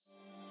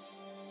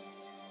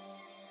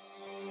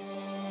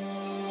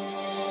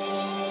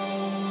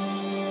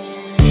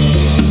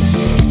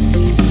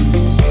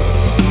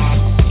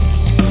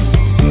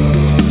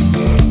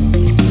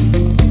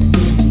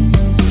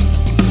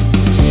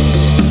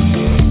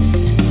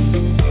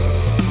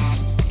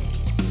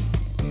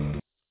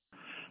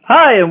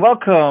Hi, and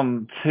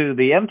welcome to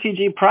the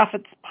MTG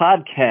Profits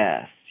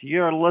Podcast.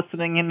 You're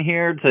listening in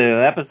here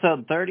to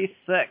episode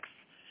 36.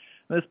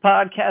 This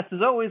podcast,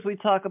 as always, we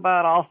talk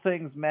about all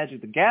things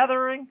Magic the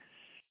Gathering,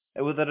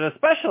 with a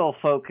special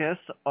focus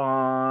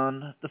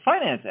on the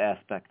finance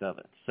aspect of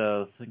it.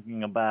 So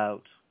thinking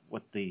about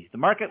what the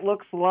market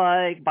looks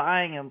like,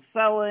 buying and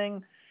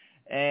selling,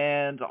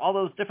 and all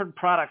those different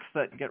products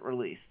that get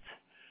released.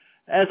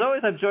 As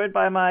always, I'm joined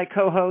by my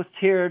co-host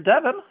here,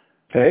 Devin.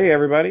 Hey,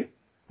 everybody.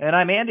 And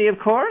I'm Andy, of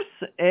course,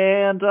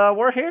 and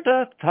we're here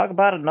to talk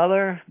about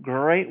another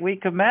great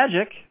week of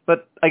Magic.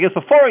 But I guess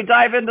before we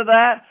dive into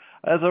that,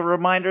 as a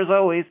reminder, as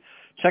always,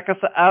 check us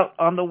out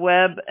on the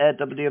web at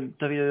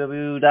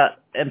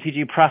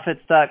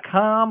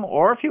www.mtgprofits.com,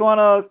 or if you want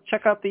to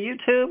check out the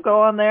YouTube,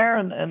 go on there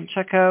and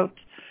check out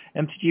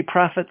MTG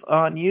Profits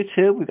on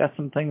YouTube. We've got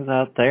some things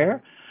out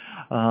there,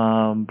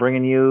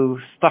 bringing you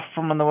stuff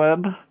from on the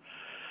web.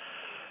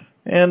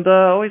 And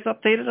always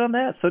updated on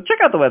that. So check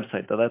out the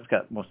website, though. That's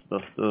got most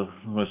of the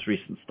most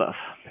recent stuff.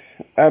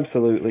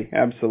 Absolutely.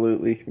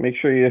 Make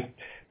sure you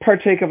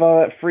partake of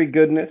all that free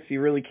goodness.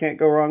 You really can't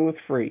go wrong with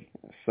free.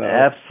 So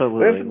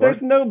absolutely. There's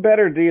no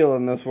better deal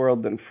in this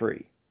world than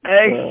free.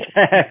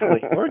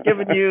 Exactly. We're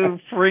giving you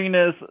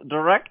freeness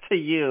direct to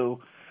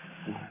you.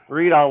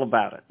 Read all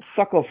about it.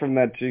 Suckle from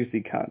that juicy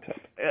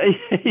content.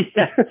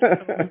 Yes.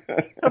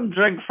 Come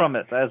drink from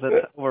it as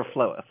it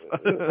overfloweth.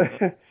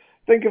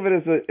 Think of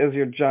it as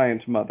your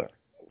giant mother.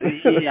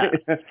 Yeah.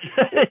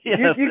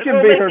 You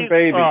can be her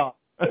baby.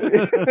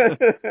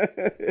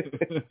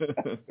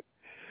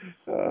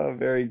 Oh,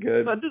 very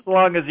good. But as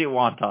long as you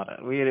want on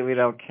it. We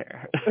don't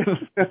care.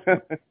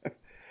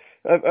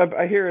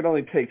 I hear it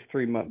only takes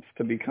 3 months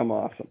to become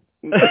awesome.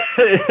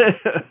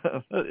 It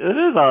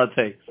is all it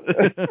takes.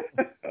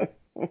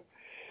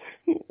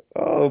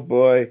 Oh,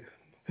 boy.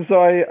 So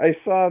I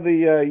saw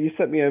you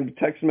sent me a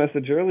text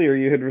message earlier.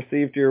 You had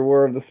received your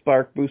War of the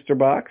Spark booster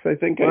box, I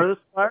think. War of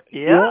the Spark?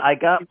 Yeah, I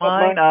got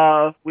mine.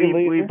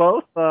 We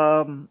both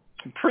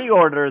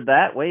pre-ordered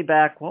that way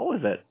back, what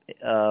was it,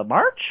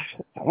 March?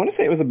 I want to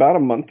say it was about a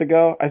month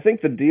ago. I think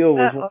the deal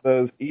was one of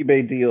those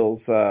eBay deals.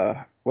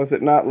 Was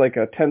it not like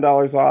a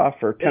 $10 off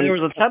or $10? Yeah, there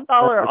was a $10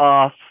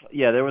 off.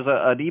 Yeah, there was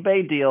an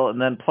eBay deal, and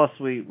then plus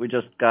we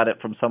just got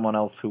it from someone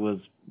else who was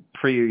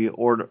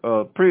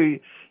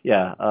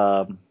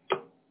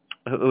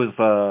it was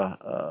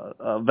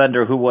a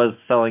vendor who was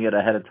selling it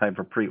ahead of time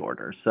for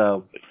pre-order.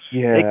 So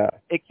yeah,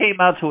 it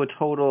came out to a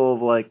total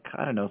of like,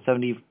 I don't know,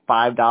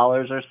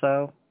 $75 or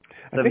so.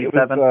 I think it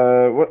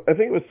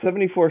was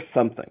 74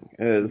 something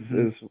is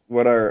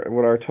what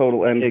our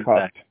total end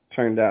cost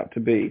turned out to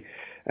be.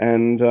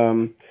 And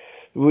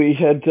we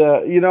had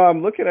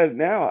I'm looking at it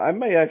now. I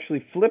may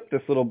actually flip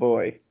this little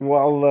boy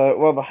while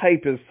the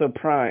hype is so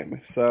prime.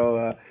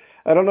 So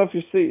I don't know if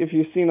you've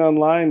seen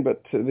online,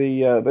 but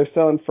they're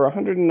selling for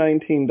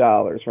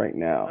 $119 right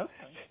now. Okay.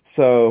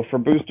 So for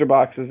booster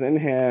boxes in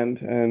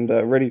hand and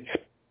ready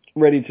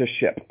to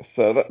ship.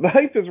 So the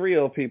hype is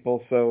real,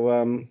 people.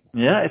 So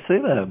yeah, I see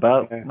that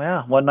about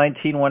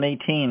 119,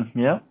 118.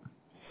 Yeah.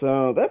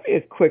 So that'd be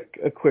a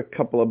quick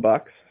couple of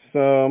bucks.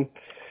 So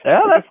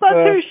yeah, that's not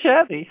too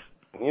shabby.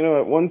 You know,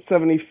 at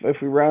 170,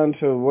 if we round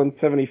to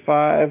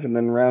 175 and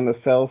then round the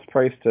sales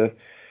price to,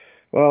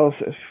 well,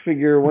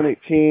 figure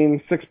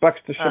 118,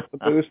 $6 to ship the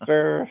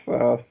booster.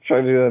 So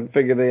try to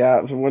figure that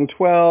out. So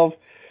 112.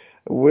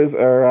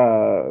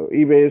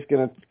 eBay is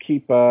going to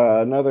keep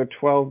another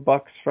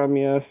 $12 from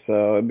you,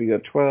 so it'd be a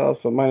 12,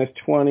 so minus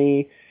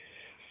 20.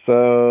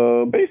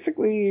 So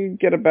basically, you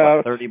get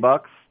about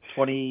 $30,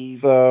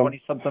 20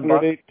 something bucks.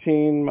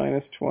 118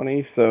 minus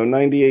 20, so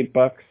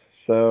 $98.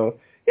 So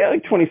yeah,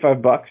 like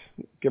 $25,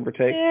 give or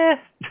take. Yeah.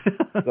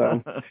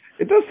 So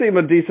it does seem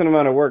a decent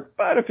amount of work,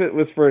 but if it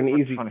was for an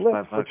easy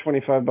flip for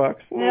 $25,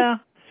 yeah.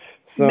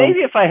 So, maybe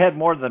if I had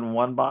more than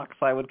one box,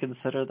 I would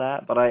consider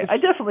that. But I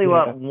definitely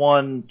want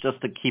one just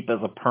to keep as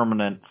a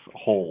permanent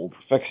hold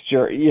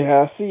fixture.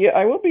 Yeah. See,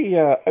 I will be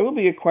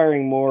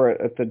acquiring more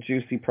at the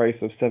juicy price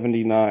of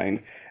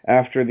 $79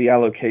 after the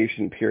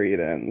allocation period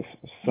ends.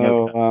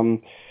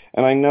 So,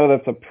 and I know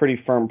that's a pretty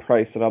firm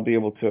price that I'll be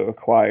able to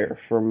acquire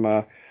from.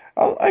 I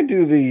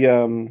do the. I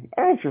don't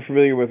know if you're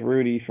familiar with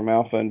Rudy from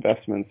Alpha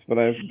Investments, but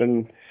I've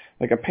been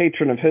like a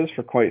patron of his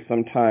for quite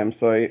some time.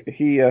 So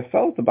he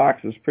sells the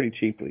boxes pretty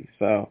cheaply.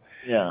 So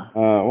yeah,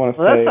 that's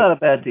not a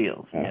bad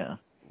deal. Yeah.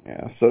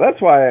 So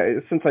that's why,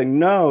 since I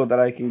know that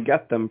I can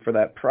get them for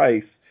that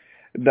price,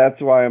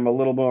 that's why I'm a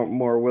little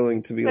more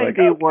willing to be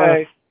maybe like,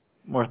 okay,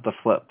 worth the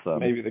flip. So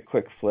maybe the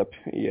quick flip.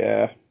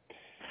 Yeah.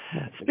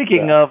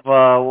 Speaking of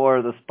War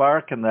of the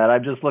Spark and that,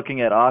 I'm just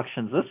looking at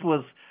auctions.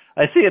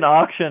 I see an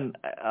auction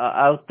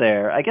out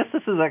there. I guess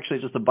this is actually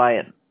just a buy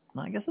it.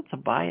 I guess it's a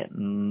buy it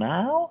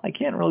now. I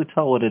can't really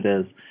tell what it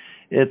is.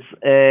 Let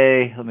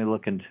me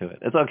look into it.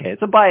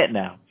 It's a buy it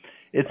now.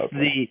 It's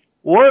the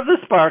War of the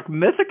Spark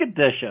Mythic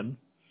Edition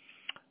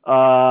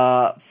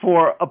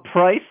for a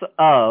price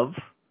of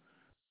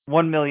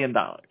 $1 million.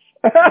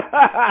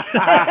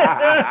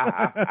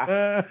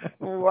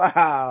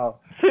 Wow.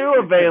 2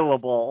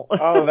 available.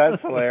 Oh,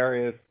 that's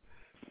hilarious.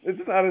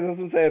 It's not. It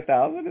doesn't say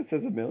 1,000. It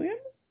says 1,000,000.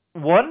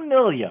 1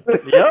 million.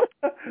 Yep.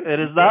 It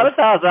is not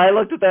 1,000. I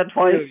looked at that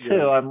twice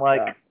too. I'm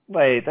like,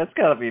 wait, that's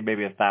got to be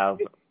maybe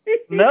 1,000.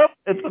 Nope,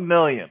 it's 1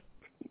 million.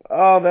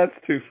 Oh, that's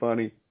too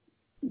funny.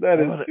 That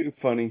is too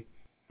funny.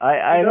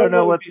 I don't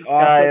know what this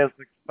guy is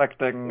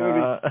expecting. It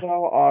would be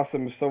so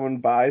awesome if someone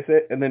buys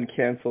it and then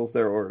cancels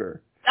their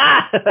order.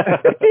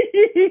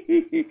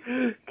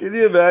 Can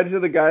you imagine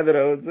the guy that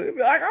owns it?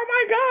 Be like, oh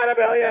my God, $1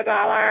 million!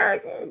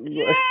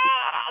 Yeah!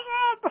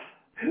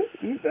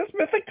 This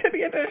Mythic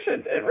Tibia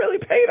edition, it really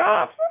paid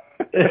off.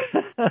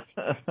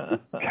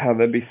 God,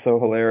 that'd be so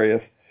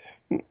hilarious.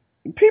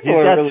 He's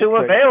got really 2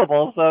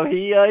 available, so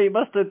he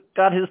must have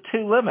got his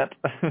 2 limit.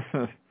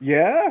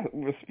 Yeah.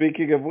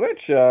 Speaking of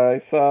which,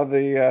 I saw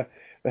the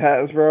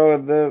Hasbro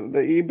and the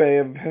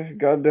eBay have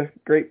gone to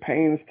great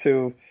pains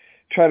to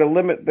try to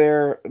limit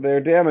their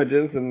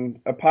damages, and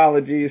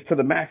apologies to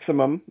the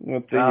maximum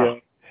with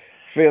the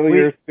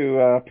failure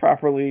to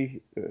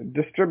properly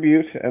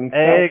distribute and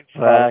sell.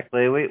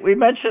 Exactly. We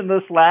mentioned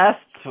this last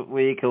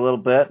week a little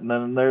bit, and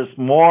then there's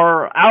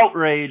more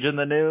outrage in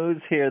the news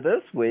here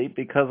this week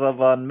because of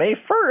on May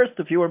 1st,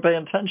 if you were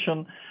paying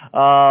attention,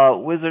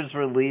 Wizards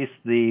released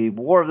the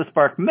War of the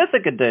Spark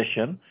Mythic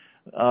Edition,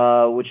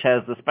 which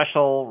has the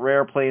special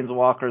rare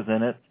planeswalkers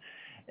in it,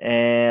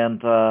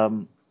 and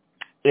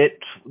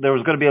there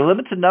was going to be a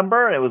limited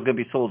number. It was going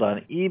to be sold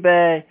on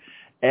eBay,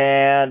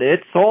 and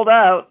it sold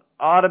out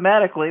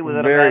automatically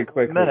within very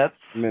about minutes.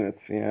 Minutes,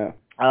 yeah.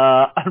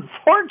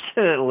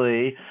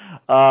 Unfortunately,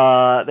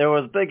 there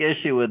was a big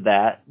issue with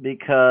that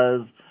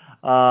because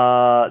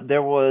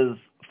there was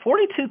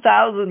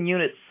 42,000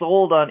 units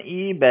sold on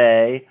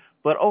eBay,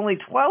 but only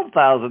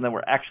 12,000 that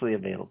were actually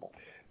available.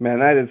 Man,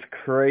 that is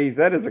crazy.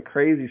 That is a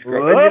crazy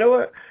screw. And you know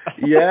what?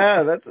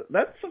 Yeah,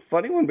 that's a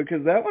funny one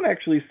because that one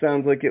actually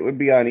sounds like it would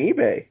be on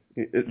eBay.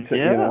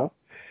 Yeah.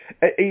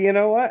 You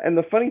know what? And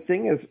the funny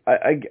thing is,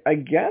 I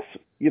guess,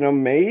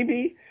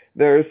 maybe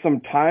there is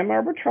some time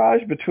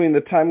arbitrage between the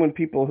time when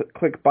people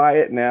click buy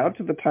it now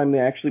to the time they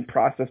actually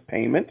process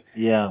payment.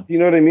 Yeah. You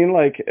know what I mean?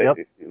 Yep.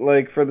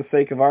 Like for the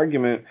sake of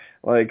argument,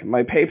 like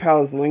my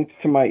PayPal is linked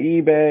to my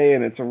eBay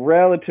and it's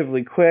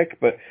relatively quick,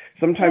 but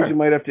sometimes you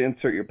might have to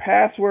insert your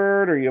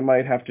password, or you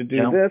might have to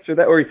do this or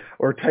that,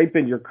 or type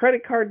in your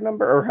credit card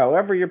number, or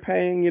however you're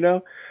paying,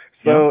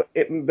 So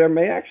there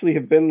may actually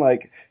have been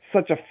like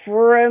such a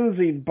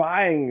frenzied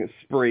buying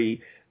spree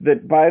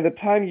that by the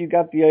time you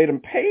got the item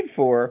paid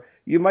for,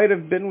 you might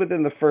have been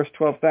within the first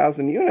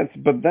 12,000 units,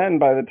 but then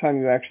by the time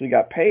you actually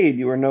got paid,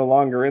 you were no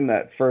longer in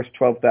that first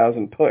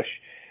 12,000 push.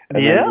 And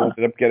then you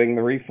ended up getting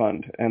the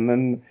refund. And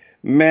then,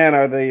 man,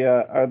 are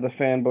the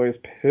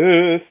fanboys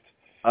pissed.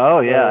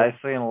 Oh, yeah. I've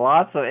seen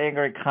lots of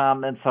angry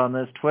comments on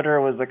this. Twitter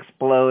was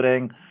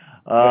exploding.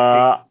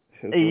 I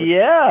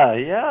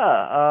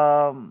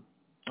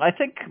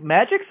think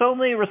Magic's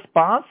only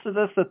response to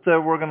this that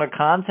we're going to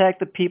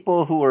contact the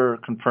people who are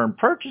confirmed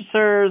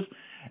purchasers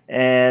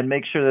and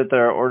make sure that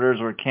their orders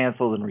were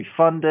canceled and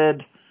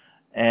refunded.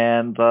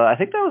 And I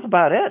think that was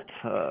about it.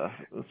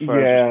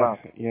 Yeah.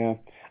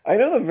 I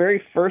know the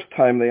very first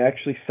time they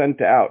actually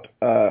sent out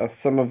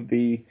some of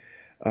the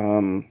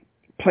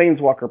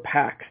Planeswalker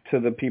packs to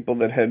the people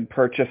that had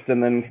purchased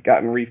and then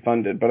gotten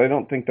refunded, but I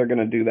don't think they're going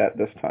to do that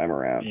this time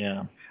around.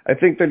 Yeah. I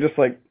think they're just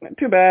like,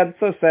 too bad,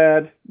 so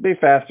sad, be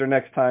faster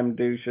next time,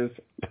 douches.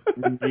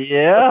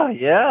 Yeah,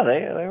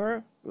 they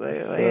were,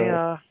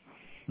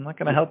 I'm not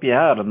going to help you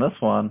out on this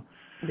one.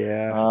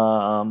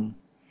 Yeah.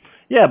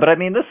 Yeah, but I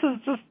mean, this is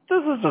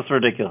just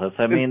ridiculous.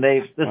 I mean,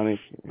 this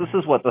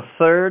is what, the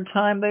third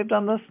time they've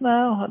done this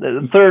now?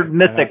 The third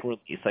Mythic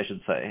release, I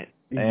should say.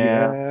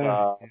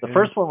 And the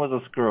first one was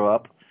a screw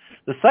up.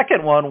 The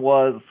second one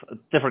was a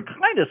different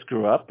kind of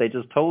screw up. They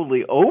just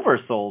totally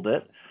oversold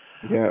it.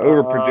 Yeah,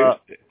 overproduced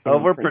it.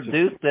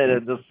 Overproduced it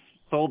and just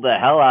sold the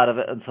hell out of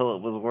it until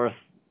it was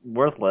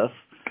worthless.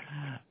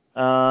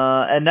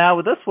 And now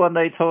with this one,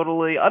 they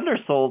totally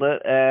undersold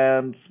it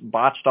and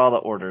botched all the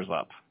orders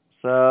up.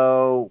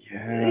 So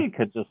they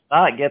could just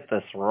not get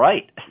this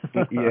right.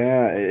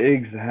 Yeah,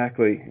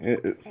 exactly.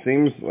 It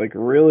seems like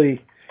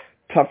really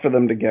tough for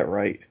them to get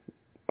right.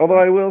 Although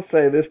I will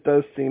say this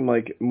does seem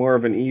like more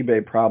of an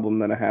eBay problem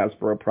than a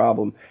Hasbro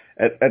problem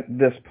at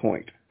this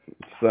point.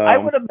 So I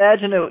would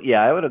imagine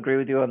I would agree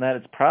with you on that.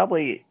 It's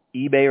probably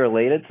eBay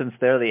related since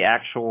they're the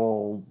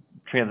actual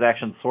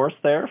transaction source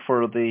there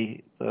for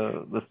this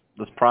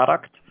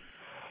product.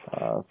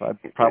 So I'd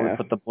probably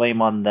put the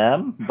blame on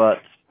them, but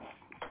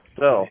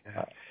still.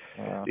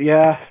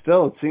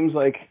 Still, it seems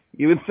like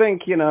you would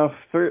think,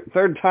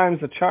 third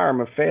time's a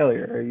charm, a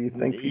failure. You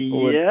think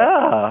people would... Yeah,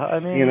 I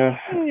mean,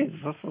 geez,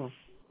 this is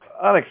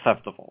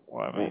unacceptable.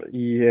 I mean,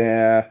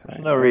 there's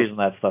no reason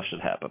that stuff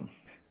should happen.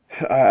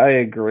 I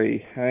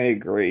agree. I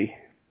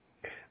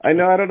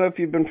don't know if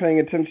you've been paying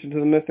attention to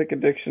the Mythic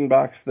Addiction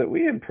box that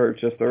we had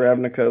purchased, the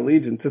Ravnica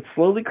Allegiance. It's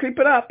slowly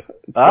creeping up.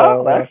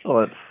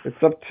 Excellent. It's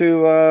up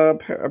to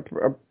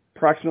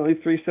approximately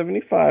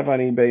 $375 on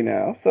eBay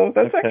now. So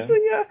that's actually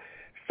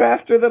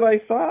faster than I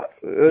thought.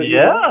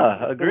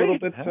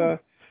 Agreed. A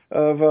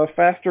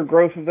faster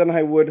growth than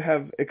I would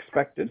have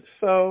expected.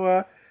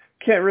 So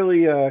can't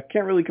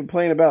really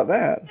complain about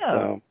that. Yeah,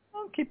 so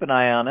I'll keep an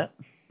eye on it.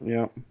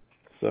 Yeah.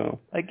 So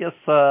I guess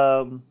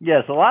so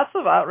lots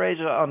of outrage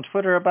on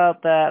Twitter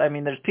about that. I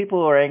mean, there's people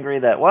who are angry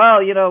that, well,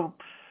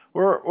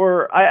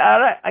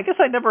 I guess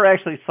I never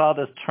actually saw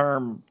this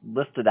term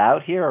listed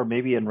out here, or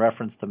maybe in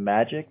reference to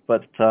Magic,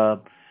 but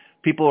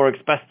people are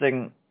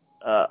expressing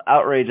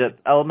outrage at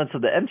elements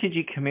of the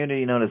MTG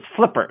community known as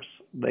flippers.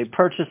 They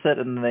purchase it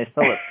and then they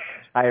sell it at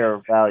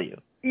higher value.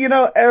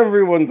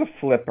 Everyone's a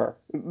flipper.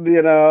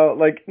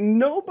 Like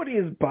nobody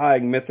is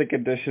buying Mythic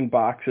Edition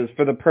boxes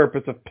for the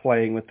purpose of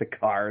playing with the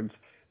cards.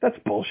 That's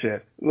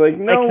bullshit. Like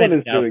no one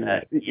is doing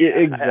that. Yeah,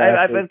 exactly.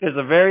 I bet there's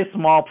a very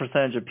small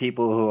percentage of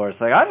people who are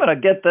saying, "I'm going to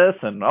get this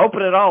and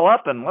open it all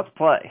up and let's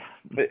play."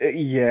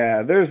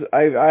 Yeah,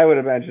 I would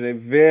imagine a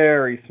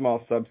very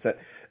small subset.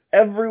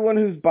 Everyone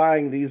who's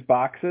buying these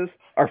boxes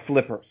are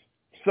flippers.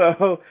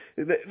 So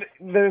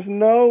there's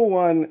no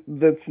one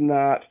that's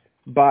not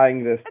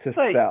buying this to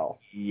sell.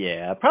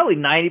 Yeah, probably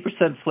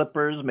 90%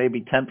 flippers,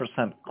 maybe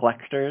 10%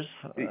 collectors.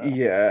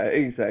 Yeah,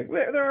 exactly.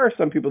 There are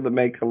some people that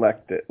may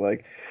collect it.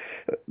 Like,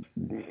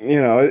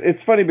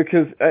 it's funny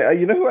because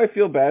you know who I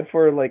feel bad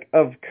for, like,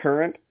 of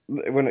current,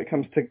 when it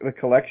comes to the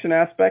collection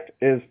aspect,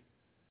 is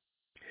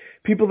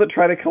people that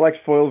try to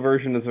collect foil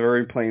version as a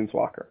very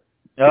Planeswalker.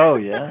 Oh,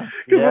 yeah.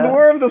 Because with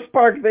War of the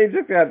Spark, they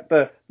just got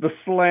the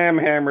slam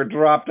hammer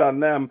dropped on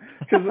them.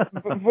 Because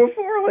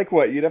before, like,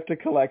 you'd have to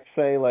collect,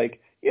 say,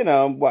 like, 2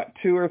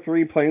 or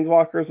 3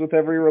 Planeswalkers with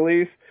every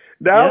release.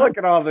 Now look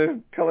at all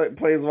the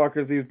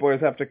Planeswalkers these boys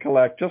have to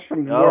collect just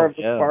from War of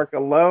the Spark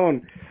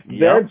alone.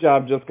 Their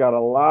job just got a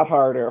lot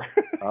harder.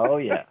 Oh,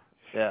 yeah.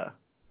 Yeah.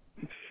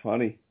 It's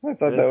funny. I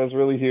thought that was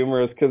really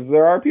humorous because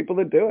there are people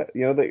that do it.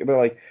 They're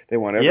like, they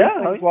want every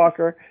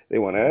Planeswalker. They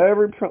want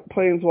every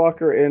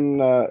Planeswalker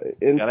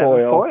in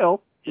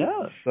foil.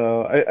 Yeah.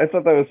 So I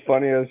thought that was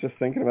funny. I was just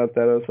thinking about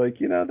that. I was like,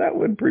 that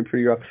would be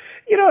pretty rough.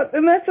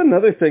 And that's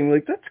another thing.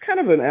 Like, that's kind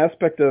of an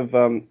aspect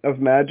of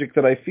Magic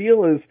that I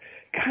feel is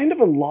kind of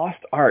a lost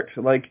art.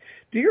 Like,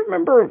 do you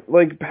remember,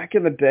 like, back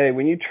in the day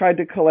when you tried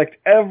to collect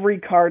every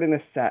card in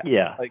a set?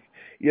 Yeah. Like,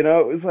 it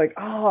was like,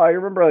 I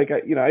remember, like, I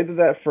did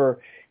that for,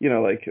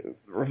 like,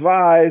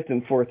 Revised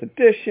and 4th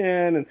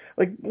edition. And,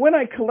 like, when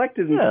I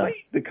collected and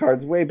played the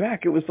cards way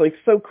back, it was, like,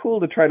 so cool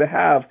to try to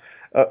have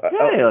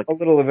a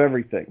little of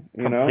everything,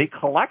 Complete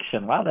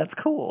collection. Wow, that's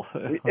cool.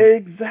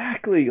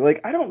 Exactly.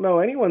 Like, I don't know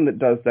anyone that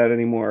does that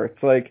anymore.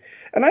 It's like,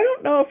 and I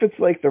don't know if it's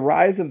like the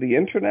rise of the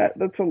internet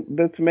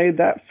that's made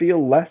that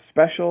feel less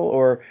special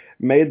or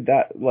made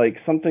that like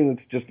something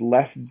that's just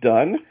less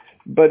done.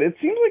 But it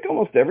seems like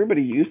almost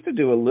everybody used to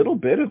do a little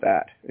bit of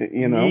that,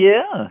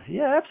 Yeah,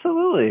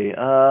 absolutely.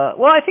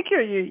 Well, I think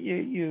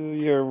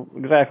you're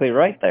exactly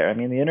right there. I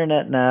mean, the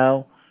internet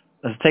now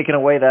has taken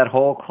away that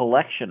whole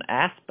collection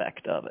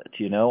aspect of it,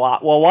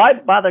 Well, why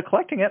bother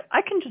collecting it?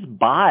 I can just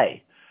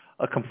buy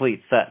a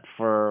complete set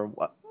for,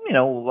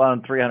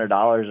 around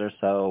 $300 or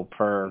so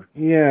per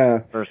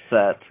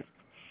set.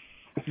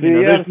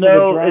 There's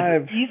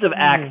it's ease of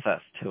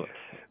access to it.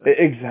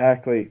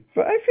 Exactly.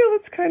 But I feel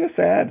it's kind of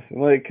sad,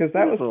 like, because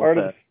that was part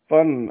of the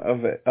fun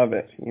of it,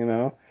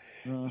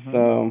 Mm-hmm.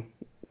 So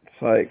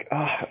it's like,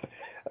 I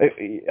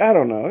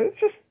don't know. It's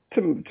just,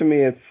 to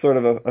me, it's sort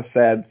of a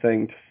sad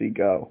thing to see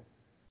go.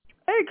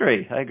 I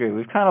agree.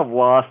 We've kind of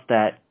lost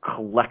that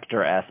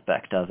collector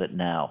aspect of it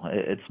now.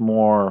 It's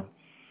more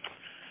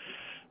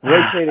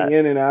rotating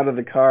in and out of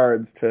the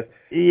cards to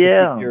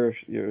your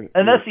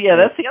and that's the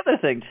other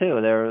thing too.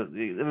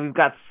 We've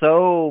got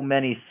so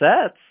many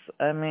sets.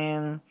 I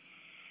mean,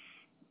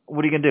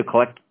 what are you gonna do?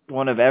 Collect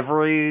one of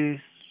every?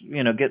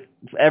 Get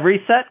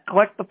every set?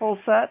 Collect the full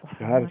set?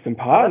 God, it's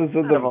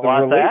impossible.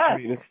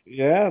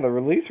 The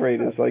release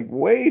rate is like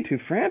way too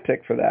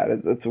frantic for that.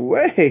 It's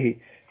way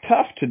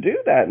tough to do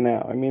that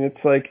now. I mean,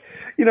 it's like,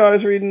 I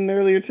was reading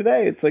earlier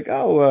today. It's like,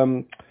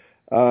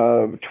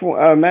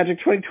 Magic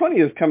 2020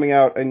 is coming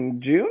out in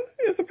June.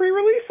 Is the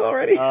pre-release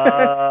already?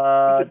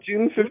 Is it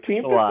June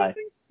 15th or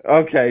something?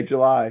 Okay,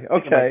 July.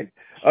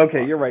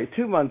 Okay, you're right.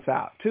 2 months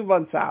out.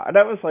 And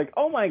I was like,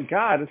 oh my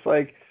God, it's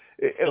like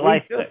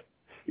July 6th.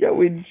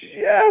 We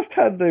just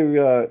had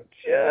the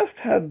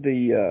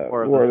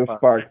War of the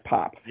Spark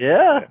pop.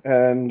 Yeah.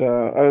 And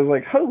I was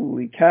like,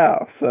 holy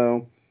cow.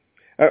 So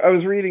I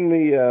was reading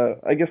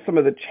I guess some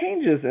of the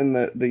changes in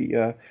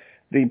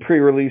the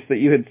pre-release that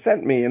you had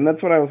sent me, and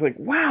that's when I was like,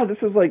 wow, this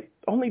is like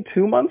only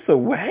 2 months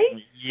away?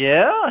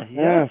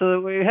 Yeah.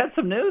 So we had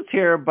some news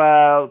here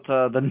about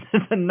the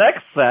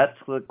next set,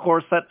 the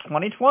Core Set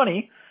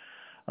 2020,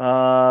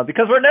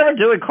 because we're never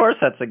doing Core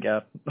Sets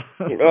again.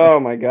 Oh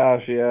my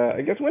gosh, yeah.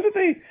 I guess when did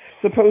they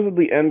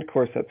supposedly end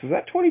Core Sets? Was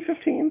that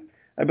 2015?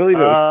 I believe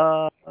it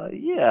was.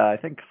 Yeah, I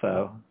think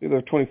so.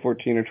 Either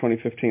 2014 or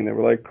 2015. They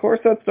were like, Core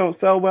Sets don't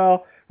sell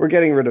well, we're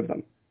getting rid of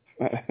them.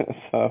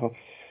 So...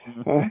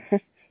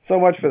 So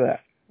much for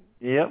that.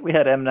 Yeah, we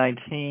had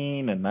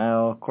M19 and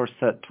now Core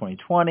Set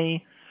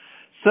 2020.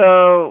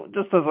 So,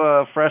 just as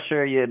a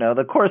fresher,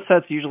 the core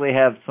sets usually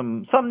have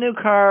some new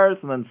cards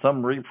and then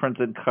some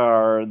reprinted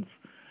cards.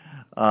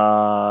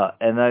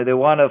 And they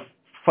want to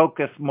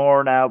focus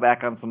more now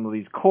back on some of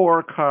these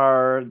core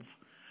cards.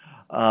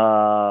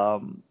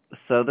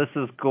 So this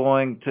is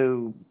going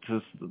to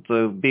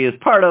be as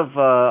part of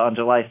on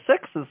July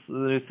 6th, the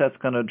new set's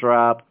going to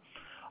drop.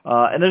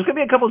 And there's going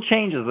to be a couple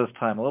changes this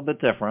time, a little bit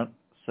different.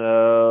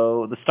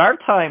 So the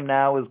start time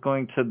now is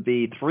going to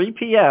be 3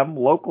 p.m.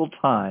 local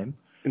time.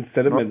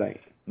 Instead of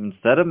midnight.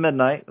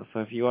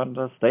 So if you wanted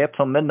to stay up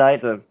till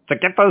midnight to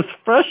get those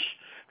fresh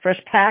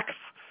packs,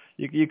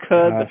 you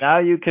could. But now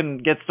you can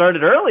get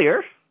started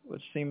earlier,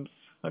 which seems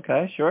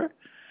okay, sure.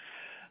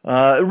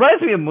 It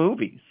reminds me of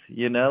movies,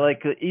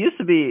 like it used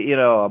to be,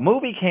 a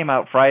movie came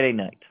out Friday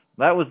night.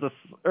 That was the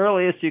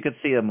earliest you could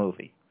see a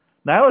movie.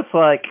 Now it's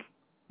like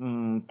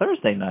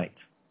Thursday night.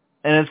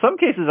 And in some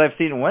cases I've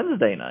seen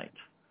Wednesday night.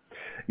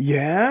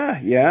 Yeah.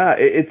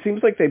 It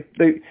seems like they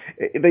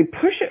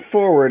push it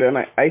forward, and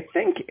I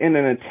think in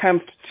an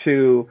attempt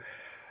to,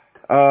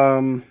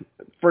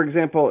 for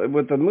example,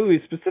 with the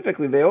movies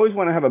specifically, they always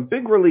want to have a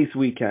big release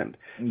weekend.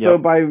 Yep. So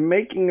by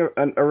making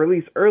a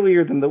release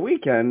earlier than the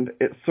weekend,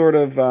 it sort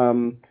of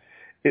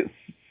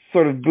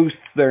boosts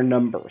their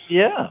numbers.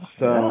 Yeah.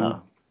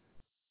 So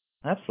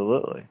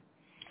absolutely.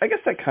 I guess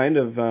that kind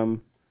of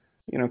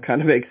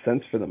makes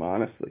sense for them,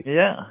 honestly.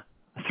 Yeah.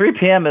 3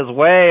 p.m. is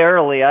way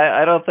early.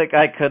 I don't think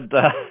I could.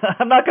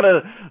 I'm not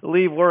going to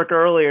leave work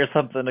early or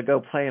something to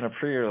go play in a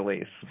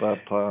pre-release. But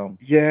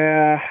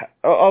yeah,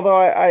 although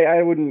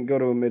I wouldn't go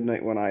to a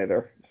midnight one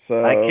either.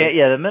 So I can't.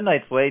 Yeah, the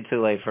midnight's way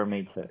too late for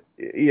me too.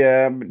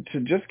 Yeah, but to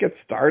just get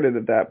started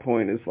at that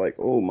point is like,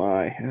 oh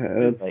my.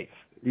 Too late.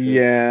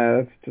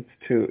 Yeah,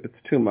 it's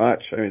too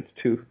much. I mean, it's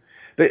too.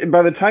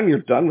 By the time you're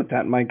done with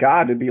that, my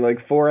God, it'd be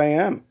like 4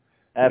 a.m.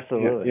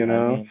 Absolutely.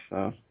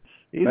 So.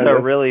 These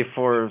are really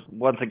for,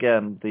 once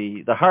again,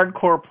 the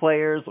hardcore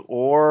players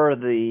or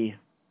the,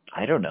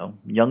 I don't know,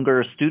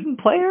 younger student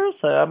players?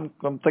 I'm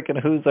thinking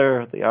who's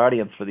the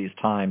audience for these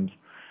times?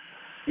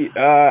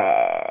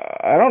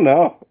 I don't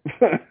know.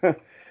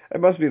 It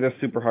must be the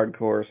super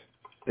hardcores.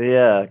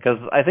 Yeah, because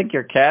I think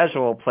your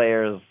casual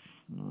players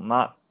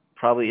not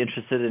probably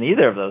interested in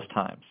either of those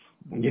times.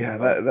 Yeah,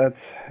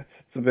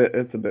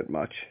 it's a bit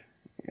much.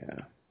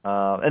 Yeah.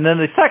 And then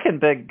the second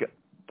big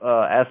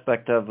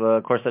aspect of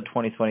Core Set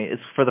 2020 is,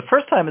 for the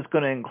first time, it's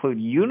going to include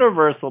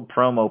universal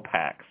promo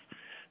packs.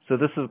 So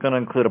this is going to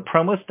include a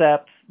promo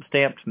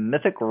stamped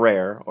mythic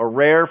rare, or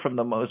rare from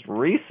the most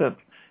recent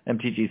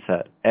MTG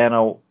set,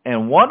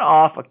 and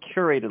one-off a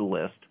curated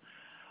list,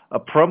 a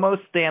promo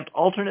stamped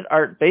alternate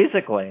art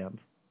basic land,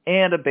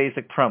 and a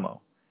basic promo.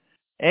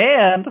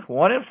 And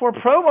 1 in 4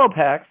 promo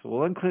packs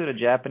will include a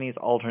Japanese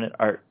alternate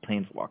art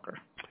planeswalker.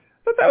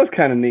 I thought that was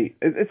kind of neat.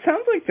 It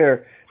sounds like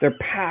their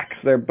packs,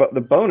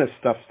 the bonus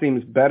stuff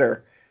seems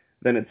better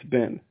than it's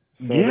been.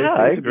 So yeah,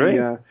 I agree.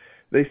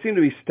 They seem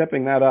to be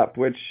stepping that up,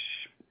 which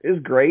is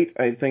great.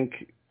 I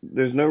think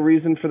there's no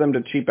reason for them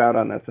to cheap out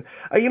on that.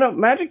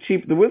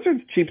 The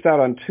Wizards cheaped out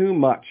on too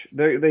much.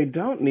 They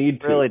don't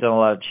need to. Really don't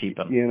allow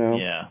cheaping.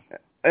 Yeah.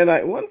 And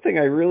one thing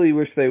I really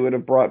wish they would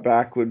have brought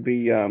back would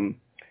be the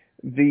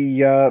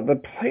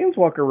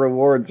Planeswalker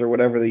rewards, or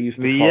whatever they used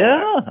to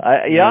call it.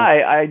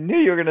 I knew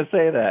you were going to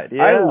say that.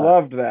 Yeah. I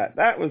loved that.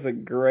 That was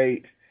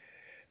great.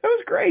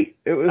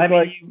 It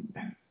was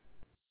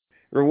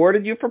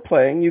rewarded you for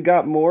playing. You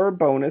got more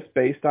bonus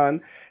based on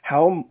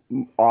how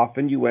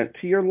often you went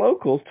to your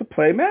locals to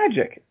play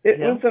Magic. It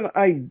was an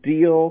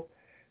ideal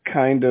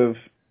kind of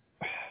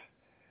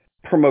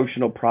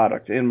promotional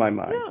product in my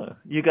mind. Yeah.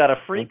 You got a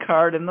free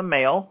card in the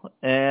mail,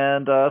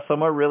 and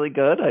some are really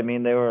good. I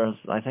mean,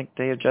 I think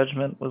Day of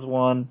Judgment was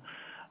one.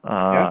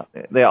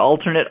 The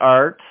alternate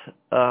art,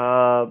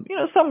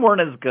 some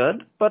weren't as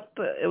good, but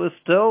it was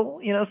still,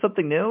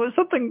 something new. It was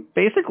something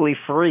basically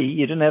free.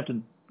 You didn't have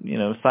to,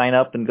 sign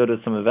up and go to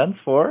some events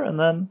for, and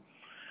then,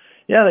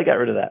 they got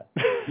rid of that.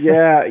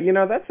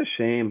 Yeah, that's a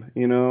shame.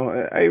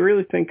 I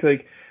really think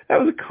that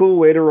was a cool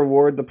way to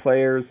reward the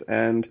players,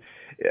 and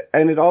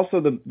it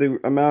also, the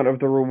amount of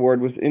the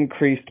reward was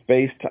increased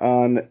based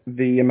on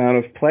the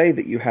amount of play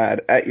that you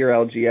had at your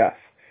LGS,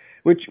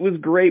 which was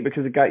great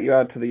because it got you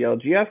out to the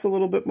LGS a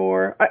little bit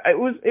more. It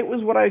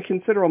was what I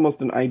consider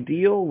almost an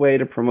ideal way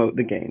to promote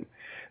the game.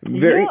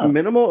 Very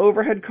minimal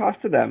overhead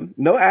cost to them,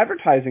 no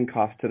advertising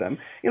cost to them.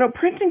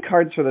 Printing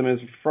cards for them is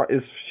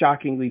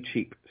shockingly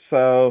cheap.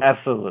 So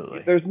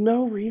absolutely, there's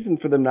no reason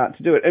for them not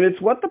to do it, and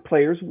it's what the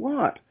players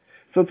want.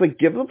 So it's like,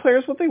 give the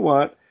players what they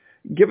want.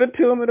 Give it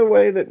to them in a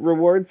way that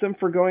rewards them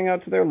for going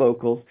out to their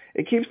locals.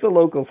 It keeps the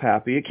locals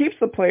happy. It keeps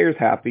the players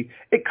happy.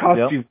 It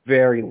costs you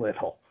very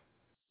little.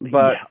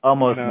 But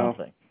almost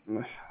nothing.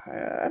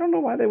 I don't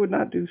know why they would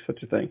not do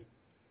such a thing.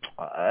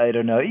 I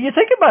don't know. You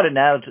think about it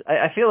now,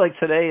 I feel like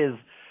today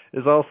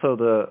is also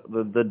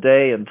the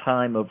day and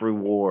time of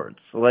rewards.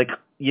 Like,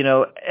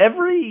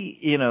 every,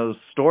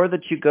 store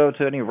that you go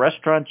to, any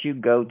restaurant you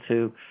go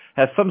to,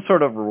 has some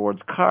sort of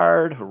rewards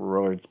card,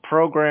 rewards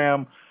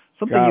program,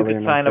 Something you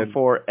could sign up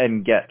for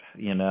and get,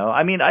 you know.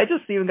 I mean, I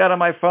just even got on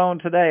my phone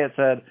today. It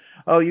said,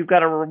 oh, you've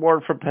got a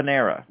reward from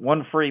Panera,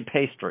 1 free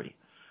pastry.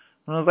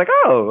 And I was like,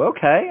 oh,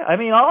 okay. I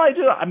mean,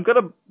 I'm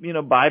going to, you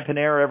know, buy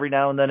Panera every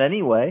now and then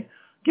anyway.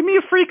 Give me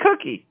a free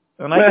cookie.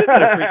 And I did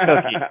get a free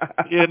cookie,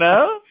 you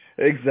know?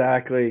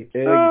 Exactly.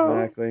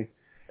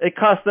 It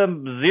cost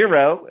them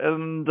 0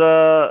 and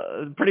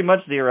pretty much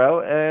 0,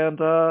 and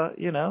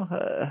you know,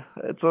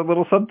 it's a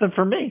little something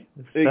for me.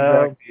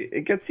 Exactly.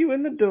 It gets you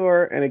in the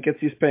door, and it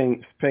gets you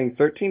paying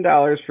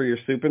 $13 for your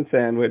soup and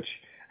sandwich,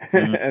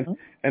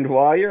 and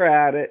while you're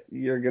at it,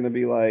 you're going to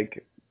be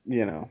like,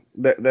 you know,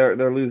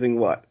 they're losing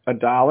what,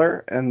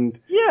 $1, and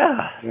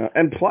yeah, you know,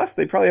 and plus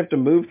they probably have to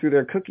move through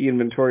their cookie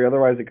inventory,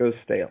 otherwise it goes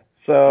stale.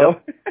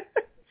 So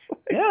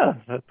yeah,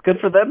 that's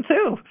good for them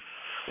too.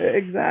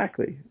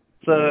 Exactly.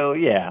 So,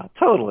 yeah,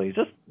 totally.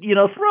 Just, you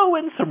know, throw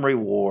in some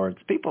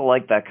rewards. People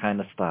like that kind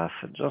of stuff.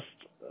 It just,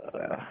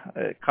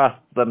 it costs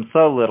them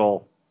so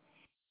little.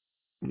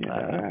 Yeah,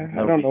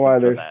 I don't know why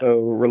they're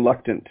so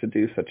reluctant to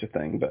do such a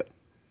thing, but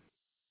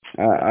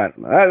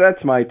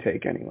that's my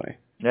take anyway.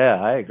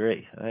 Yeah, I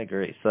agree.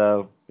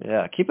 So,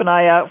 yeah, keep an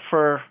eye out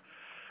for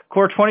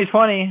Core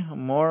 2020.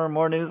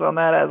 More news on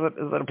that as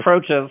it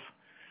approaches.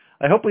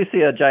 I hope we see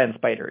a giant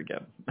spider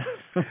again.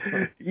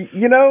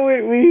 You know,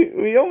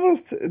 we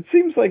almost, it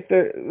seems like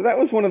that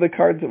was one of the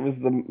cards that was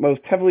the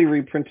most heavily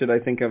reprinted, I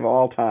think, of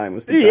all time.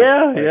 Was the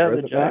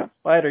the giant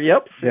spider.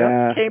 Yep.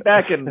 Came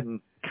back in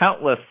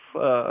countless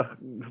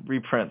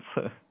reprints.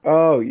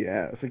 Oh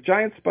yeah, it's like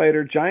giant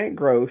spider, giant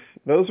growth.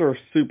 Those are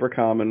super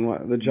common.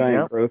 The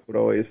giant growth would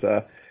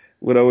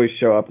always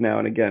show up now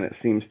and again, it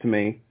seems to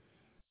me.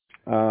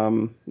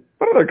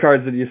 What other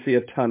cards did you see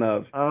a ton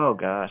of? Oh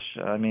gosh,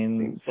 I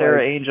mean,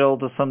 Sarah Angel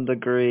to some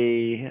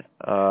degree.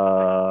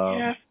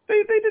 Yeah,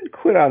 they did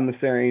quit on the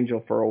Sarah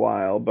Angel for a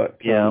while, but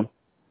yeah.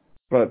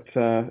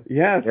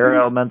 Air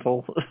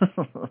Elemental.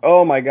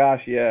 Oh my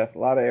gosh, yeah, a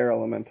lot of Air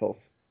Elementals.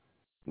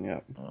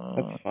 Yeah,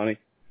 that's funny.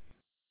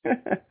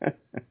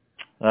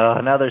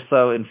 Now they're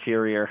so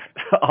inferior.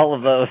 All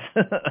of those.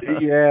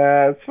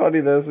 Yeah, it's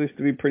funny. Those used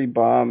to be pretty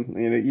bomb.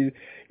 You know,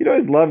 you'd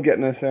always love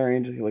getting a Sarah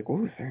Angel. You're like,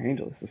 whoa, Sarah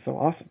Angel, this is so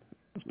awesome.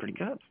 That's pretty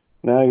good.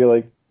 Now you're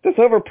like, this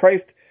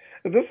overpriced.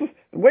 This is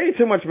way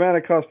too much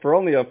mana cost for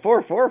only a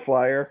 4/4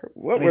 flyer.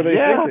 What were they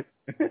thinking?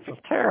 This is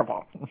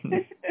terrible.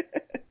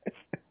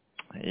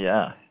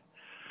 Yeah.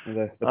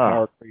 The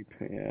power creep.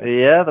 Yeah.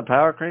 Yeah, the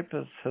power creep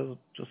has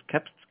just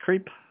kept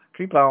creep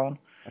on.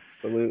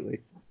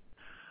 Absolutely.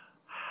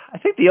 I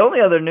think the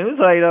only other news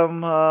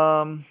item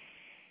that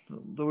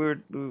we were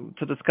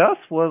to discuss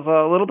was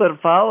a little bit of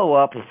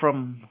follow-up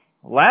from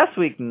last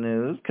week's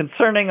news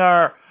concerning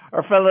our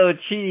fellow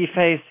cheaty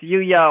face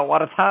Yuya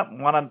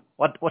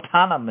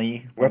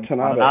Watanabe.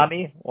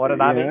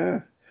 Yeah.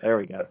 There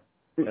we go.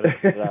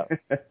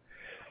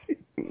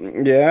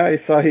 Yeah, I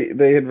saw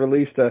they had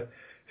released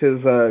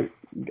his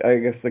I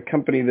guess the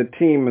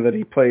team that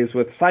he plays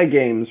with,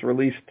 Cygames,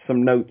 released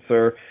some notes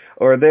or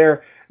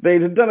they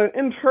had done an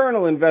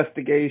internal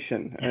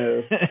investigation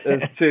as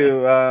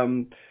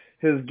to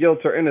his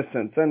guilt or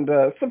innocence, and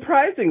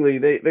surprisingly,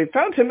 they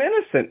found him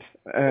innocent,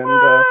 and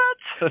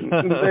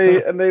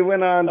they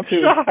went on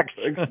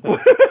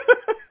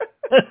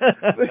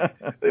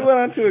they went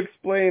on to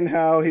explain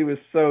how he was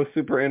so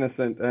super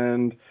innocent,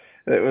 and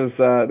it was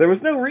there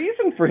was no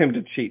reason for him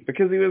to cheat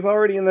because he was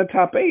already in the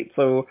top 8.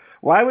 So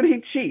why would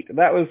he cheat?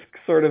 That was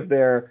sort of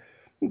their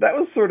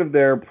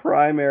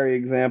primary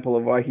example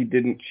of why he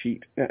didn't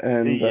cheat.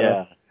 And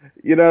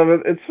you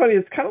know, it's funny.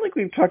 It's kind of like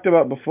we've talked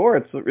about before.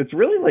 It's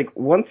really like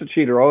once a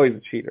cheater, always a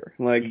cheater.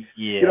 Like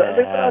you know,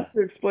 they went on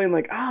to explain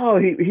like, oh,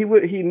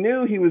 he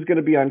knew he was going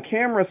to be on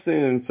camera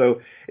soon, so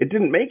it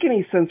didn't make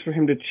any sense for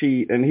him to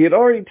cheat, and he had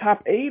already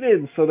top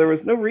 8'd, so there was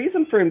no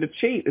reason for him to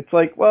cheat. It's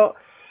like, well,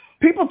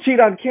 people cheat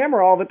on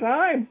camera all the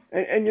time,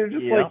 and you're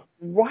just like,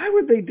 why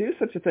would they do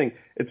such a thing?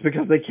 It's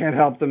because they can't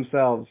help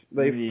themselves.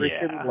 They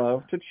freaking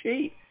love to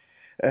cheat.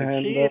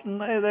 And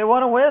they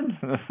want to win.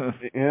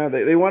 Yeah,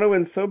 they want to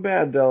win so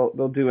bad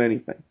they'll do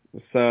anything.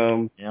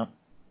 So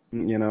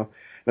you know,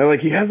 they're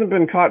like, he hasn't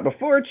been caught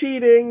before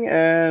cheating,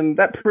 and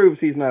that proves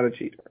he's not a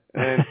cheater.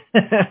 And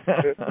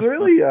it's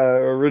really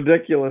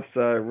ridiculous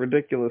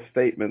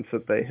statements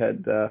that they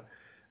had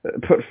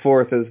put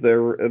forth as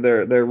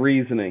their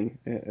reasoning.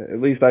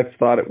 At least I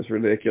thought it was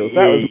ridiculous.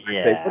 That was my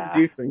take. What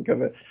did you think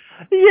of it?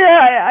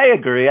 Yeah, I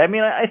agree. I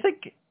mean, I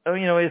think,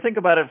 you know, when you think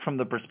about it from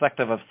the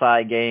perspective of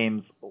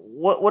Cygames,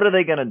 what are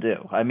they going to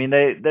do? I mean,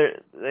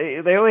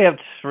 they only have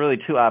really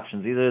 2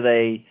 options. Either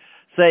they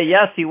say,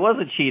 yes, he was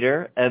a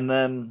cheater, and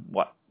then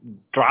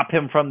drop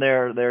him from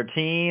their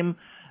team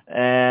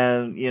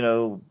and, you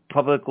know,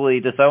 publicly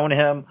disown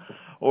him,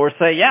 or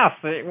say, yes,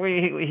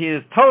 he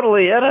is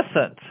totally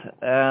innocent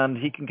and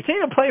he can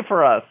continue to play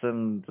for us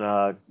and,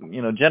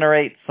 you know,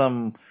 generate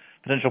some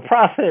potential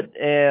profit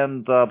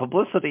and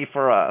publicity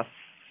for us.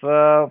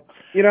 So,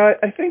 you know,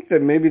 I think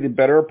that maybe the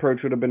better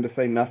approach would have been to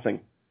say nothing.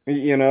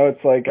 You know,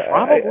 it's like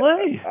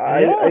probably.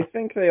 I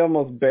think they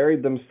almost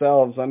buried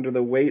themselves under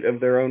the weight of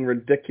their own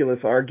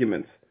ridiculous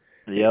arguments.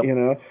 Yep. You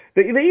know,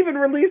 they even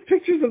released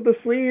pictures of the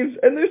sleeves,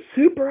 and they're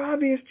super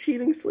obvious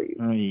cheating sleeves.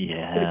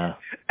 Yeah.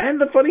 And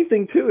the funny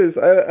thing too is,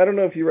 I don't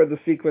know if you read the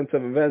sequence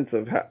of events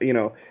of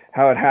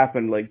how it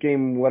happened, like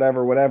game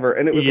whatever,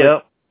 and it was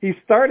like he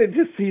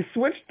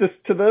switched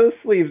to those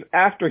sleeves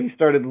after he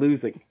started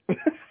losing.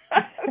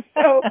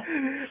 So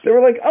they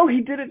were like, oh,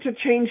 he did it to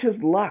change his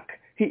luck.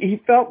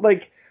 He felt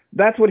like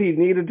that's what he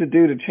needed to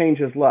do to change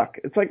his luck.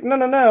 It's like,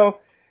 no.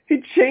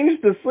 He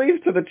changed the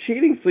sleeves to the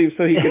cheating sleeves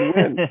so he could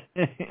win.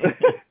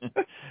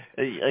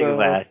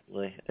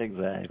 Exactly.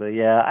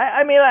 Yeah.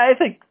 I mean, I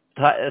think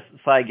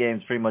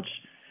Cygames pretty much,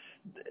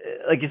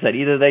 like you said,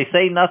 either they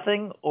say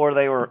nothing or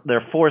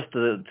they're forced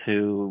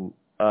to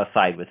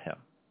side with him,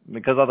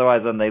 because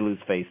otherwise then they lose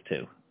face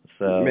too.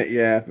 So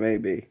yeah,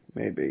 maybe.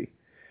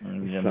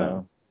 You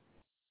know.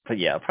 But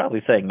yeah,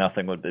 probably saying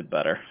nothing would be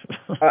better.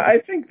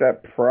 I think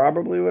that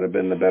probably would have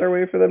been the better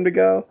way for them to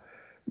go,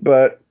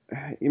 but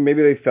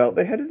maybe they felt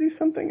they had to do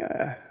something.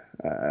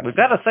 We've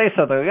got to say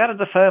something. We've got to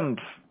defend.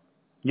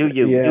 You.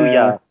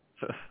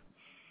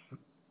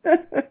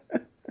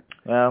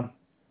 Well,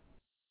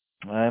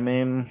 I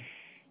mean...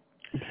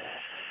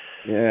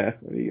 Yeah,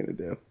 what are you going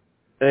to do?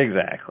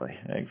 Exactly.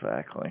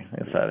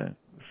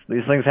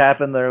 These things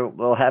happen,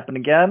 they'll happen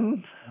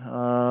again.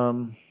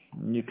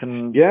 You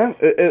can... Yeah,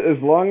 as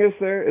long as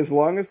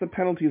the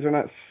penalties are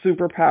not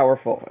super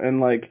powerful and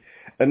like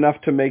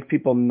enough to make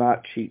people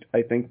not cheat,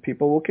 I think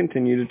people will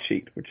continue to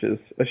cheat, which is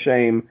a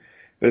shame,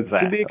 but it's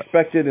to be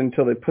expected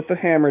until they put the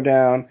hammer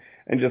down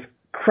and just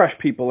crush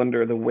people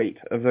under the weight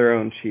of their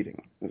own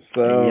cheating.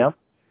 So,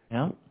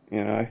 yep.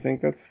 I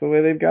think that's the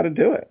way they've got to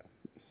do it.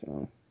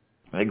 So.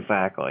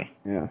 Exactly.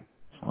 Yeah.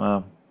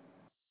 Well,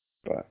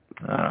 but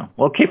I don't know.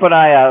 We'll keep an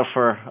eye out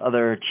for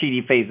other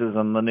cheaty faces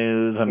on the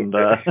news and.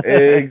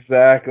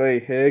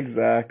 Exactly.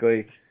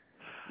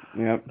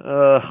 Yep.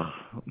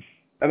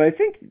 And I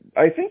think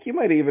you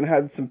might even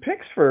had some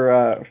picks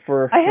for the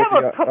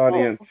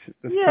audience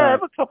this time. I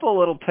have a couple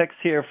little picks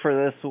here for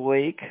this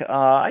week.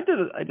 I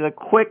did a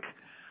quick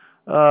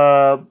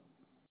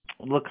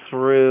look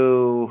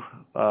through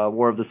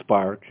War of the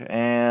Spark,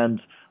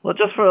 and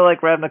just for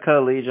like Ravnica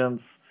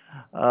Allegiance,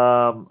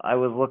 I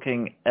was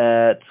looking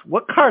at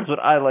what cards would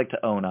I like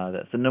to own out of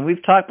this. And then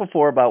we've talked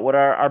before about what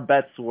our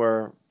bets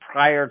were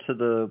prior to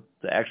the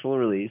actual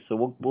release,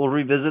 so we'll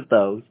revisit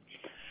those.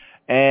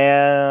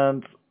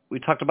 And we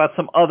talked about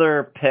some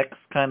other picks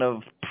kind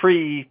of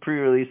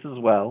pre-release as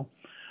well.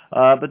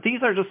 But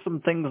these are just some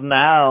things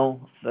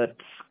now that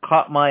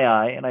caught my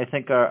eye and I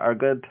think are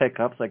good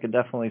pickups. I can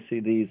definitely see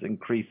these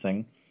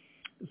increasing.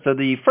 So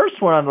the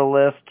first one on the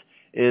list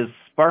is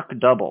Spark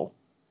Double.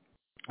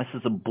 This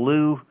is a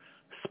blue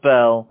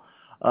spell.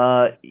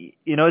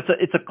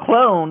 It's a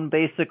clone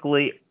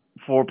basically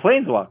for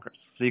planeswalkers.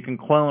 So you can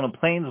clone a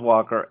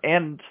planeswalker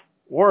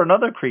or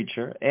another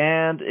creature,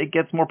 and it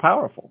gets more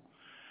powerful.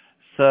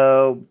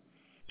 So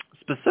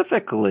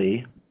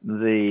specifically,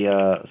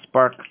 the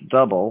Spark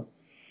Double,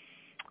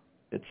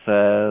 it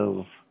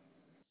says,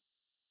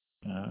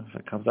 if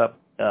it comes up,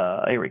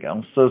 here we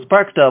go. So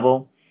Spark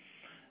Double,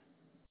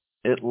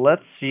 it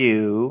lets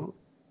you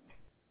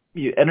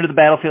enter the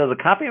battlefield as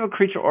a copy of a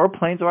creature or a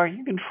planeswalker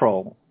you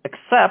control,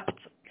 except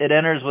it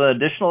enters with an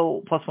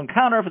additional +1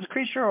 counter if it's a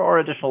creature, or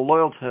additional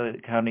loyalty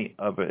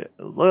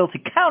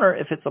counter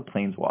if it's a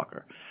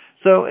planeswalker.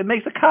 So it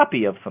makes a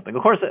copy of something.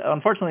 Of course,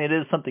 unfortunately, it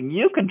is something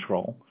you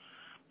control,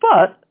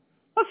 but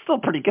that's still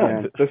pretty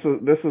good. Yeah,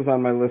 this was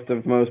on my list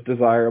of most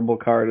desirable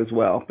card as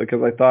well,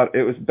 because I thought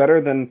it was better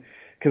than,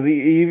 because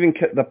he even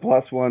kept the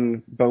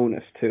 +1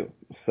 bonus too.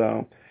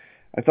 So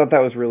I thought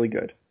that was really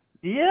good.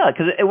 Yeah,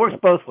 because it works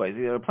both ways,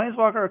 either a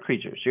planeswalker or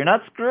creature. So you're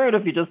not screwed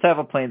if you just have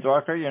a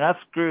planeswalker. You're not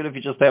screwed if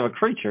you just have a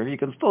creature. You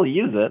can still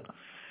use it.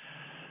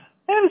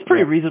 And it's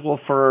pretty reasonable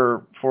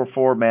for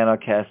 4 mana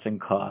casting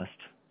cost.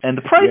 And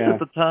the price at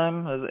the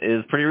time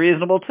is pretty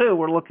reasonable, too.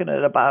 We're looking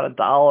at about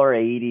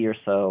 $1.80 or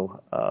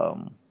so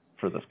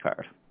for this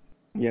card.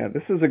 Yeah,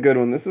 this is a good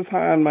one. This is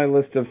high on my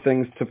list of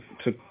things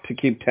to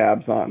keep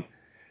tabs on.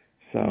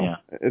 So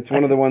it's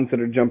one of the ones that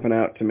are jumping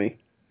out to me.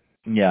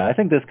 Yeah, I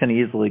think this can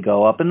easily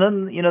go up. And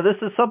then, this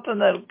is something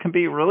that can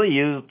be really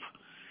used,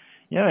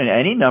 in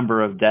any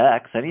number of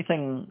decks.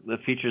 Anything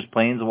that features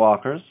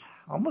planeswalkers,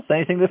 almost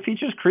anything that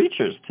features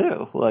creatures,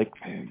 too.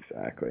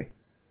 Exactly.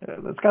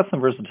 It's got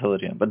some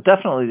versatility in it. But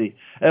definitely,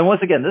 and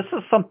once again, this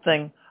is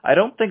something, I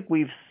don't think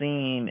we've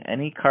seen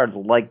any cards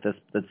like this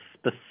that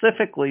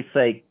specifically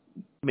say,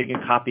 make a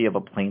copy of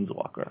a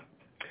planeswalker.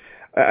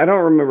 I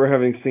don't remember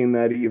having seen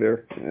that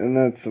either. And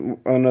that's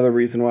another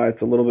reason why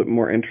it's a little bit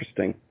more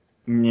interesting.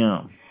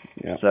 Yeah.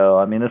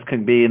 So, this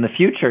could be in the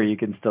future. You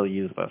can still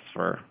use this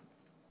for,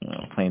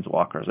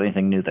 planeswalkers,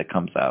 anything new that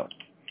comes out.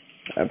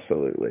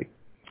 Absolutely.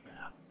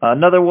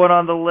 Another one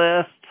on the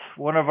list,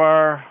 one of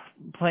our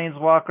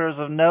planeswalkers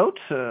of note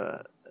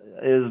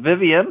is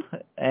Vivian,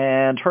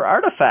 and her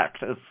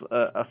artifact is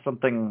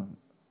something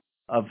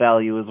of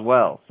value as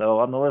well. So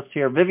on the list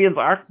here, Vivian's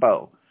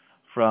Arcbow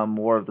from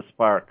War of the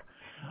Spark.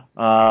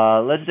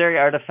 Legendary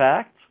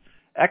artifact.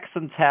 X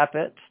and tap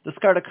it.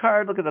 Discard a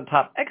card. Look at the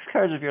top X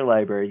cards of your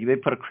library. You may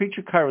put a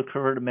creature card with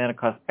converted mana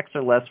cost X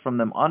or less from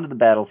them onto the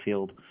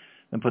battlefield,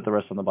 and put the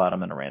rest on the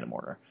bottom in a random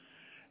order.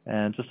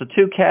 And just a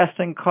 2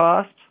 casting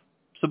cost.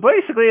 So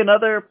basically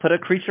another put a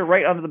creature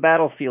right onto the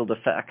battlefield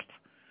effect.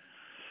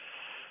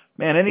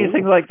 Man,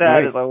 anything like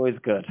that is always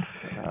good.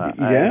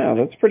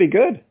 That's pretty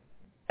good.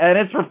 And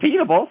it's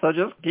repeatable, so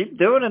just keep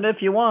doing it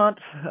if you want.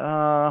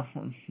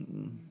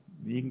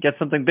 You can get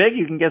something big,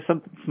 you can get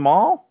something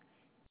small,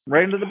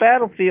 right into the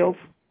battlefield.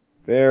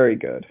 Very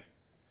good.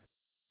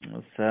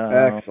 So,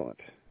 excellent.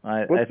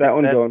 What's that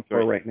one going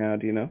for right now,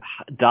 do you know?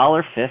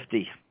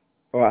 $1.50.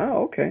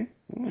 Wow, okay.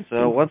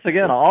 So once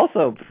again,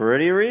 also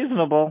pretty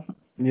reasonable.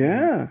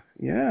 Yeah,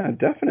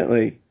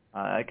 definitely.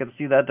 I could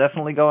see that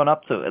definitely going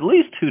up to at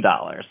least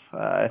 $2.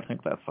 I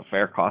think that's a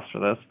fair cost for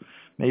this.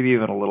 Maybe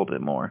even a little bit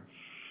more.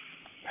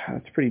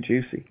 That's pretty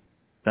juicy.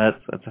 I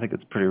think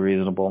it's pretty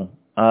reasonable.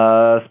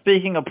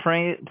 Speaking of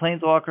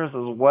Planeswalkers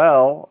as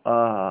well,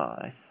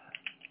 I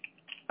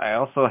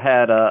also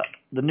had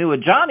the new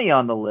Ajani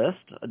on the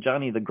list,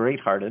 Ajani the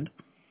Great-Hearted.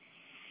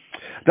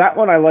 That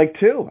one I like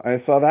too.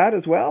 I saw that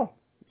as well.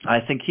 I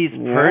think he's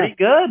pretty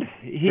good.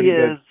 He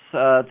is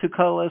 2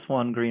 colorless,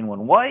 1 green,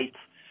 1 white.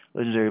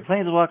 Legendary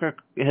Planeswalker.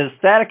 His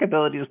static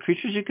ability is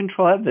creatures you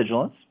control have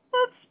vigilance.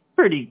 That's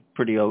pretty.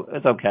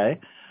 It's okay.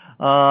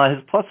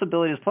 His plus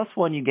ability is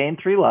 +1. You gain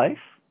 3 life.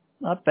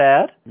 Not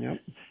bad. Yep.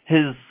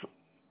 His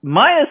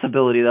minus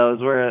ability though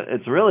is where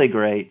it's really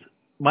great.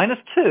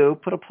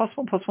 -2. Put a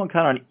 +1/+1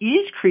 counter on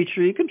each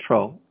creature you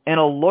control, and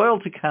a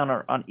loyalty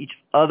counter on each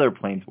other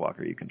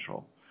Planeswalker you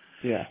control.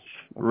 Yeah.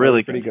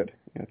 Really pretty good.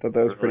 Yeah, I thought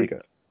that was pretty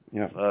good.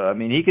 Yeah. I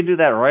mean, he can do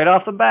that right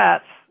off the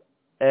bat.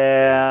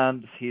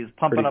 And he's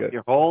pumping up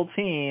your whole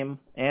team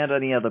and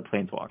any other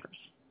Planeswalkers.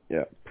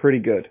 Yeah, pretty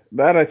good.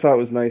 That I thought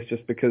was nice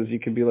just because you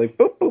could be like,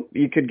 boop, boop.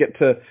 You could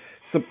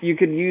you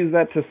could use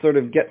that to sort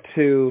of get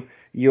to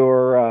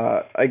your,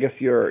 I guess,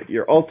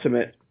 your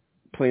ultimate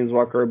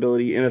Planeswalker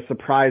ability in a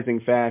surprising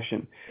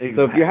fashion. Exactly.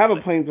 So if you have a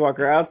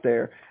Planeswalker out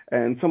there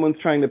and someone's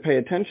trying to pay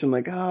attention,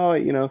 like,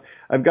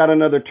 I've got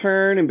another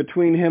turn in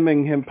between him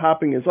and him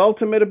popping his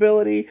ultimate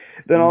ability,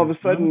 then all of a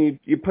sudden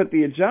you put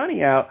the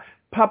Ajani out,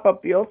 pop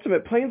up the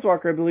ultimate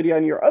Planeswalker ability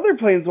on your other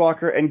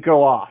Planeswalker and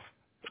go off.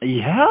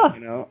 Yeah.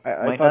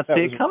 I might thought not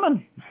see it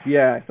coming.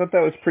 Yeah, I thought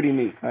that was pretty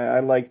neat. I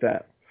like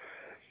that.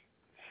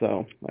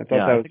 So I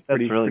thought that was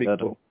pretty good.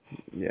 Cool.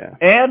 Yeah.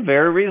 And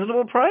very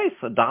reasonable price,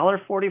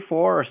 $1.44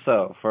 or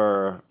so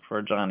for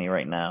Johnny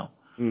right now.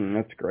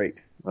 That's great.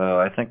 So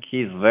I think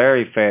he's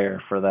very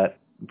fair for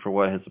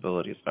what his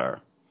abilities are.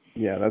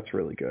 Yeah, that's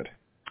really good.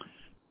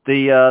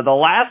 The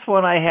last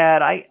one I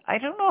had, I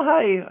don't know how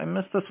I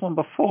missed this one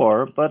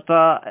before, but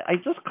I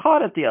just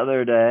caught it the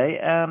other day,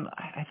 and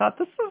I thought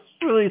this was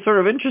really sort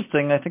of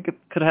interesting. I think it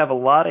could have a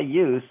lot of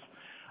use,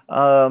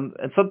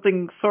 and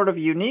something sort of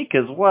unique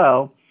as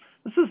well.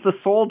 This is the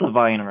Soul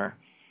Diviner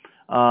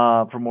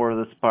from War of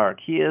the Spark.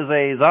 He is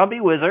a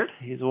zombie wizard.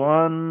 He's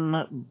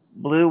 1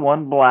 blue,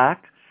 1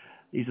 black.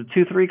 He's a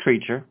 2/3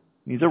 creature.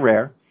 He's a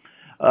rare.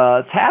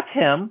 Tap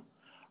him,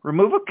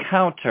 remove a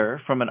counter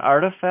from an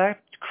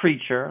artifact,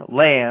 creature,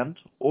 land,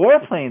 or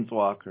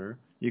Planeswalker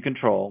you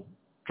control,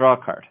 draw a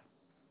card.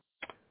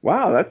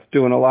 Wow, that's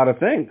doing a lot of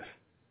things.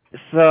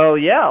 So,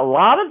 yeah, a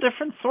lot of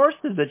different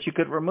sources that you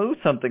could remove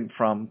something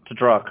from to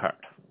draw a card.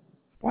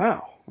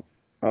 Wow.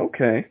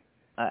 Okay.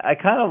 I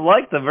kind of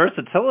like the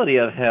versatility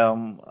of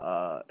him.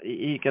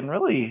 He can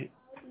really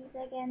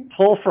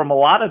pull from a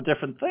lot of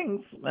different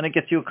things, and it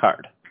gets you a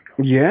card.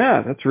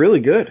 Yeah, that's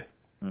really good.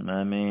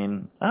 I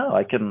mean,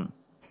 I can...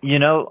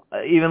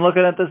 even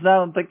looking at this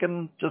now, I'm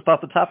thinking just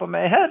off the top of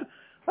my head,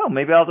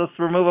 maybe I'll just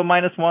remove a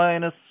minus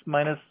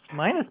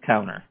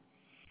counter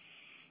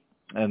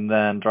and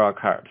then draw a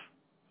card.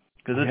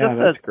 Because it just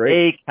says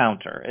a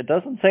counter. It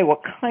doesn't say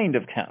what kind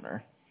of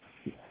counter.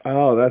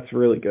 Oh, that's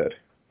really good.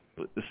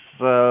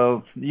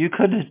 So you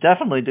could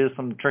definitely do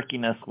some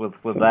trickiness with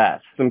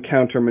that. Some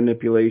counter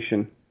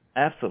manipulation.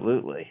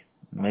 Absolutely.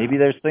 Maybe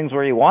there's things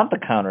where you want the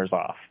counters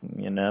off.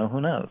 Who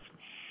knows?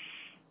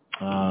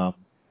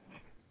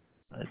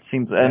 It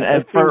seems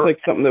it seems like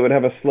something that would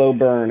have a slow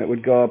burn. It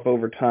would go up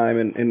over time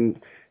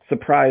and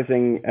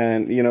surprising,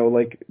 and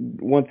like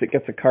once it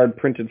gets a card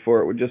printed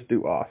for it, would just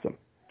do awesome.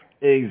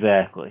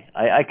 Exactly.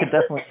 I could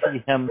definitely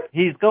see him.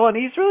 He's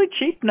really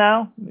cheap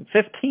now,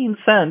 15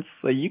 cents.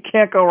 So you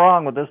can't go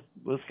wrong with this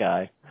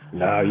guy.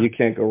 No, you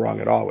can't go wrong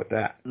at all with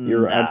that.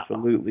 You're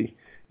absolutely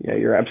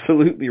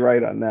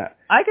right on that.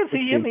 I could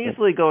see him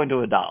easily going to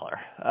 $1.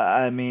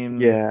 I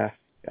mean, yeah,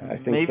 I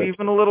think maybe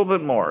even a little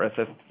bit more if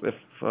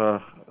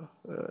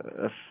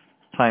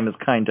time is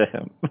kind to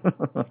him.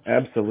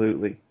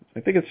 Absolutely. I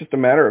think it's just a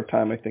matter of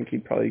time. I think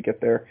he'd probably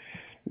get there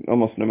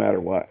almost no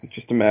matter what. It's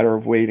just a matter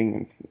of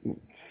waiting and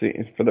see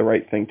for the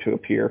right thing to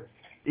appear.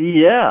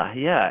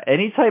 Yeah.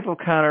 Any type of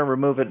counter,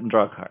 remove it and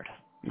draw a card.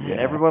 Yeah.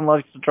 Everyone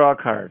loves to draw a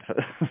card.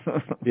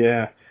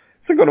 Yeah.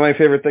 It's like one of my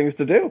favorite things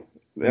to do.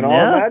 In all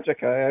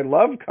Magic, I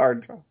love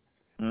card draw.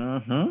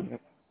 Mm-hmm.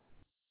 Yep.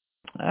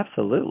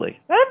 Absolutely.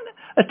 And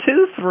a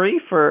 2/3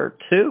 for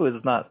 2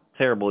 is not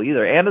terrible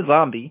either, and a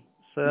zombie.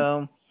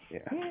 So,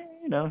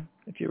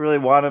 if you really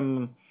want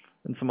him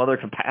in some other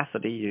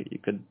capacity, you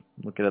could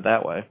look at it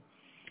that way.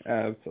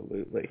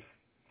 Absolutely.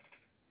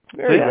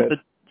 Very good.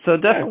 So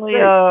definitely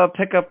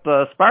pick up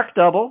the Spark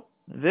Double,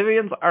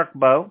 Vivian's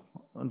Arcbow,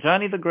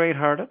 Johnny the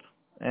Greathearted,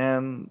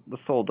 and the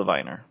Soul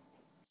Diviner.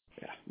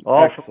 Yeah.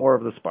 All for more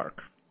of the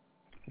Spark.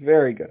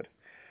 Very good.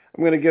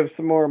 I'm going to give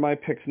some more of my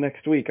picks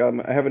next week. I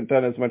haven't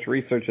done as much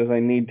research as I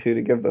need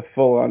to give the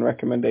full-on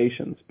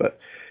recommendations, but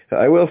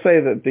I will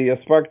say that the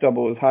Spark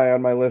Double was high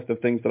on my list of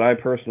things that I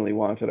personally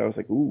wanted. I was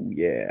like, ooh,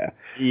 yeah.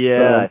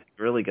 Yeah,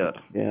 really good.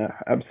 Yeah,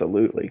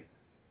 absolutely.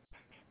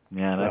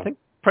 Yeah, and I think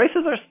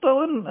prices are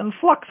still in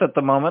flux at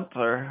the moment,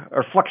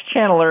 or flux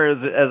channeler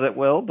as it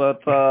will,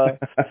 but...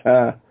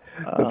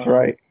 That's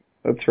right.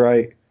 That's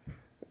right.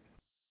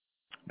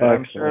 But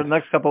I'm sure in the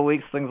next couple of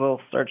weeks things will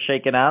start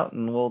shaking out,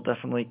 and we'll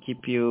definitely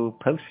keep you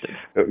posted.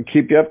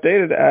 Keep you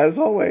updated, as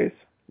always.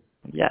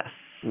 Yes.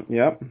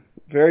 Yep.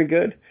 Very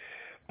good.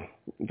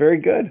 Very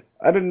good.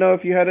 I didn't know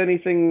if you had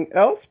anything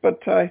else,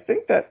 but I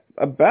think that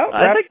about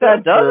wraps I think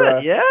that does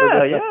it. Yeah.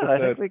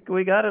 I think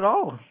we got it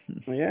all.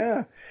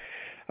 Yeah.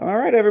 All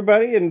right,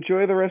 everybody.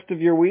 Enjoy the rest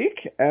of your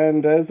week,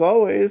 and as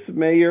always,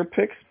 may your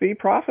picks be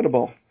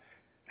profitable.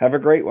 Have a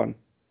great one.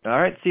 All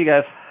right. See you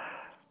guys.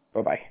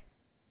 Bye-bye.